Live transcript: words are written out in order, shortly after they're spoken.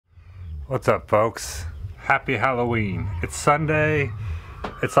What's up, folks? Happy Halloween. It's Sunday.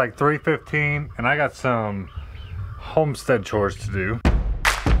 It's like 3:15 and I got some homestead chores to do.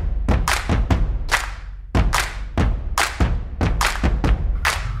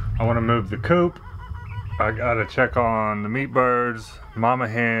 I want to move the coop. I gotta check on the meat birds, mama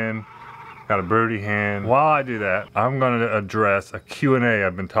hen, got a broody hen. While I do that, I'm gonna address a Q&A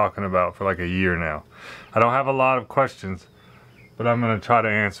I've been talking about for like a year now. I don't have a lot of questions, but I'm gonna try to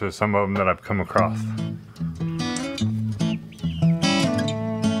answer some of them that I've come across.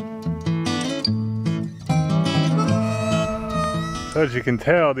 So as you can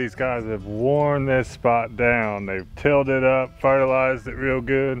tell, these guys have worn this spot down. They've tilled it up, fertilized it real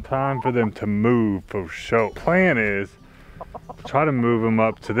good. Time for them to move for sure. Plan is try to move them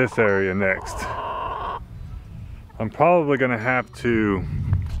up to this area next. I'm probably gonna have to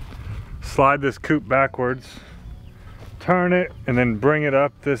slide this coop backwards, turn it, and then bring it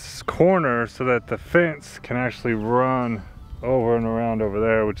up this corner so that the fence can actually run over and around over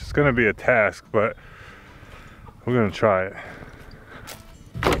there, which is gonna be a task, but we're gonna try it.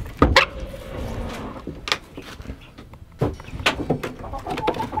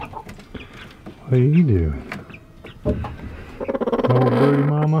 What are you doing? Old broody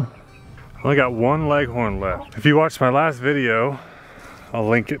mama. I only got one leghorn left. If you watched my last video, I'll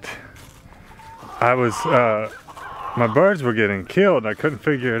link it. My birds were getting killed and I couldn't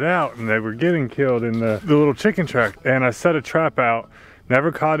figure it out, and they were getting killed in the little chicken track, and I set a trap out,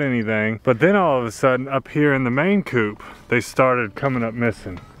 never caught anything, but then all of a sudden up here in the main coop, they started coming up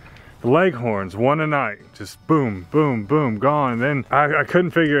missing. The leghorns, one a night, just boom, boom, boom, gone. And then I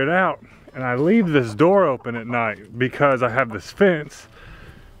couldn't figure it out. And I leave this door open at night because I have this fence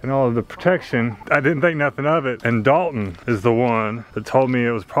and all of the protection. I didn't think nothing of it. And Dalton is the one that told me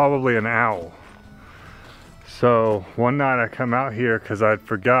it was probably an owl. So one night I come out here because I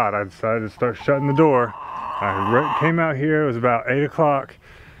forgot. I decided to start shutting the door. I came out here, it was about 8 o'clock,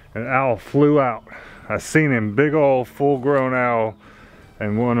 and an owl flew out. I seen him, big old full-grown owl,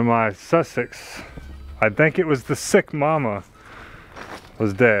 and one of my Sussex, I think it was the sick mama,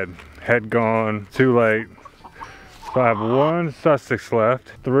 was dead. Head gone, too late. So I have one Sussex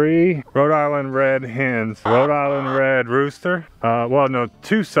left, 3 Rhode Island red hens, Rhode Island red rooster. Well, no,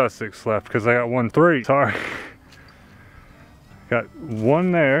 2 Sussex left because I got 3. Sorry. Got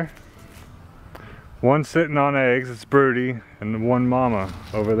 1 there, 1 sitting on eggs, it's broody, and 1 mama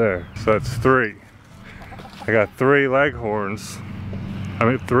over there. So that's 3. I got 3 leghorns. I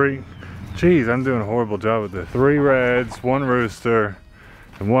mean 3. Geez, I'm doing a horrible job with this. 3 reds, 1 rooster,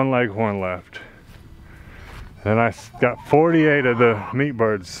 and 1 leghorn left. And I got 48 of the meat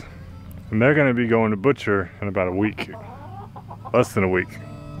birds, and they're gonna be going to butcher in about a week. Less than a week.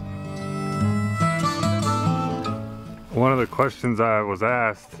 One of the questions I was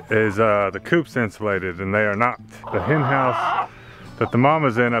asked is the coop's insulated, and they are not. The hen house that the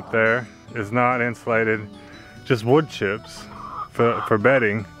mama's in up there is not insulated, just wood chips for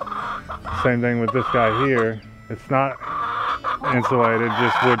bedding. Same thing with this guy here. It's not insulated,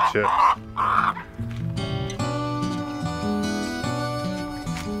 just wood chips.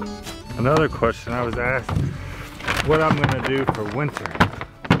 Another question I was asked, what I'm gonna do for winter.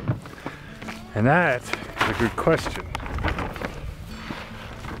 And that is a good question.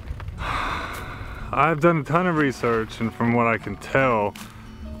 I've done a ton of research, and from what I can tell,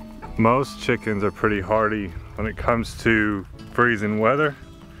 most chickens are pretty hardy when it comes to freezing weather.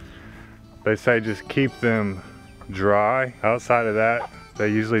 They say just keep them dry. Outside of that, they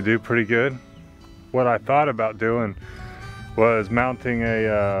usually do pretty good. What I thought about doing was mounting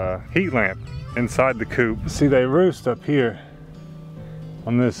a heat lamp inside the coop. See, they roost up here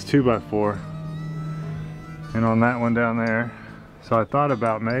on this 2x4 and on that one down there. So I thought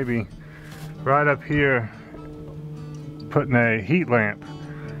about maybe right up here putting a heat lamp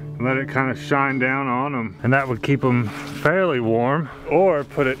and let it kind of shine down on them, and that would keep them fairly warm. Or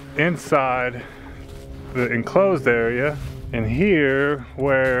put it inside the enclosed area in here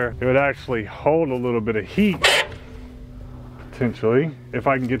where it would actually hold a little bit of heat, potentially, if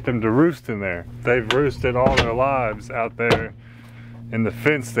I can get them to roost in there. They've roosted all their lives out there in the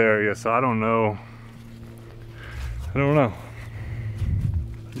fenced area, so I don't know.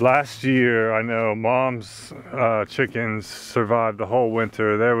 Last year, I know Mom's chickens survived the whole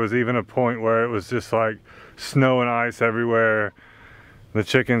winter. There was even a point where it was just like snow and ice everywhere. The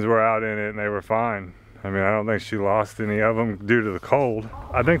chickens were out in it and they were fine. I mean, I don't think she lost any of them due to the cold.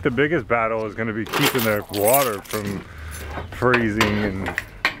 I think the biggest battle is gonna be keeping their water from freezing, and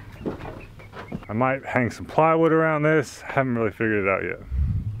I might hang some plywood around this. Haven't really figured it out yet.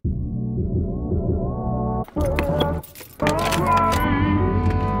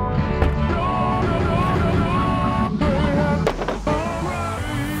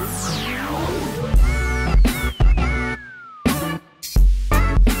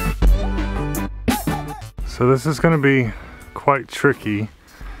 So this is gonna be quite tricky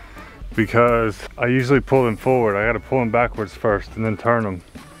because I usually pull them forward. I gotta pull them backwards first and then turn them.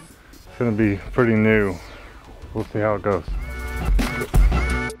 It's gonna be pretty new. We'll see how it goes.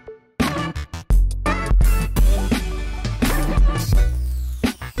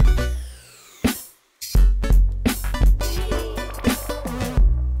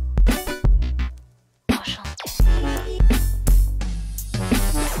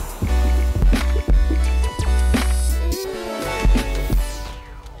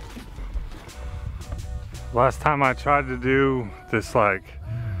 Last time I tried to do this like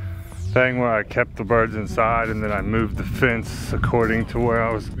thing where I kept the birds inside and then I moved the fence according to where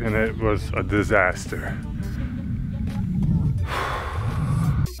I was, and it was a disaster.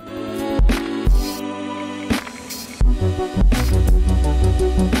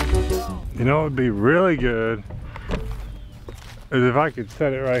 You know what would be really good is if I could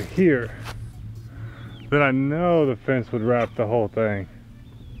set it right here. Then I know the fence would wrap the whole thing.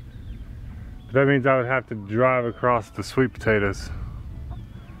 That means I would have to drive across the sweet potatoes.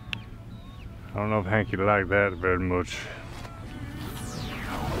 I don't know if Hanky would like that very much.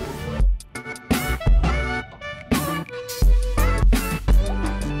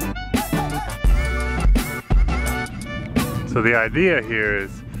 So the idea here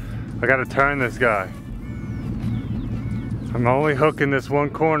is I gotta turn this guy. I'm only hooking this one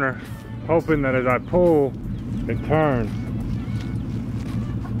corner, hoping that as I pull, it turns.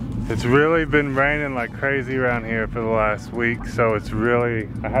 It's really been raining like crazy around here for the last week, so it's really,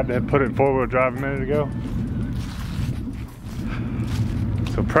 I had to put it in four-wheel drive a minute ago.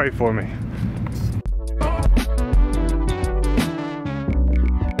 So pray for me.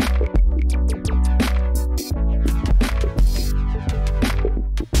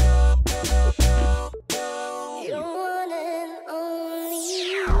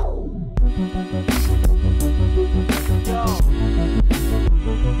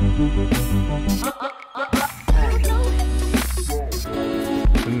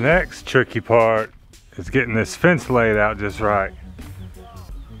 The next tricky part is getting this fence laid out just right.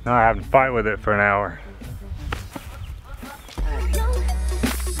 Now I have to fight with it for an hour.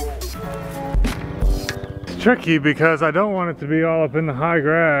 It's tricky because I don't want it to be all up in the high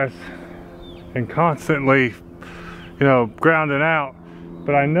grass and constantly, you know, grounding out.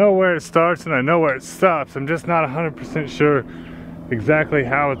 But I know where it starts and I know where it stops. I'm just not 100% sure exactly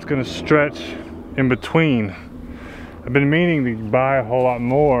how it's gonna stretch in between. I've been meaning to buy a whole lot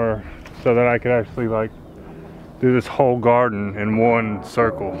more so that I could actually like do this whole garden in one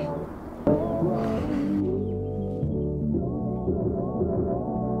circle.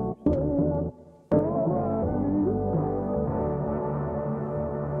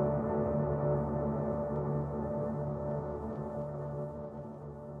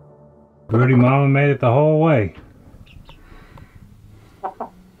 Birdie Mama made it the whole way.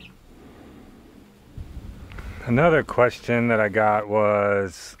 Another question that I got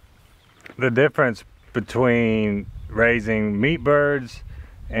was the difference between raising meat birds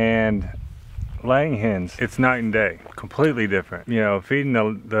and laying hens. It's night and day, completely different. You know, feeding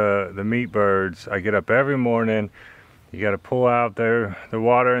the meat birds, I get up every morning, you got to pull out the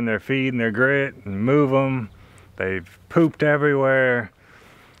water in their feed and their grit and move them. They've pooped everywhere.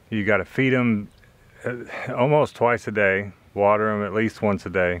 You got to feed them almost twice a day. Water them at least once a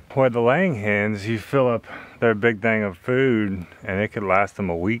day. Where the laying hens, you fill up their big thing of food and it could last them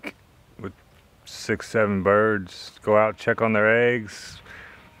a week with 6-7 birds. Go out, check on their eggs,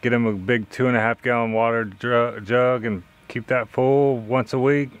 get them a big 2.5 gallon water jug and keep that full once a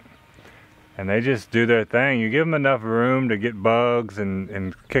week. And they just do their thing. You give them enough room to get bugs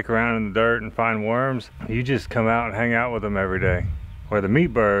and kick around in the dirt and find worms. You just come out and hang out with them every day. Where the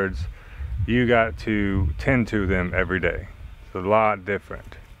meat birds, you got to tend to them every day. It's a lot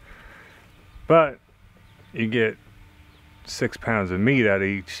different. But you get 6 pounds of meat out of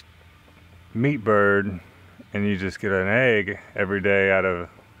each meat bird and you just get an egg every day out of,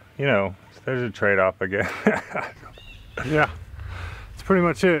 you know, there's a trade-off again. Yeah, that's pretty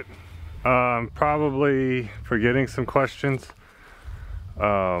much it. Probably forgetting some questions.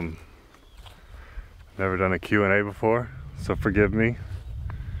 Never done a Q&A before, so forgive me.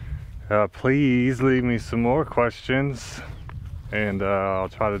 Please leave me some more questions and I'll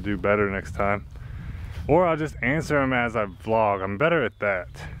try to do better next time. Or I'll just answer them as I vlog. I'm better at that.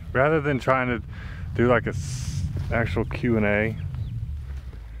 Rather than trying to do like a actual Q&A.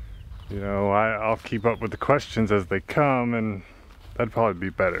 You know, I'll keep up with the questions as they come and that'd probably be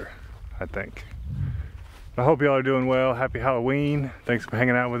better, I think. I hope y'all are doing well. Happy Halloween. Thanks for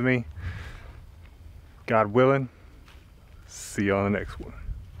hanging out with me. God willing, see you on the next one.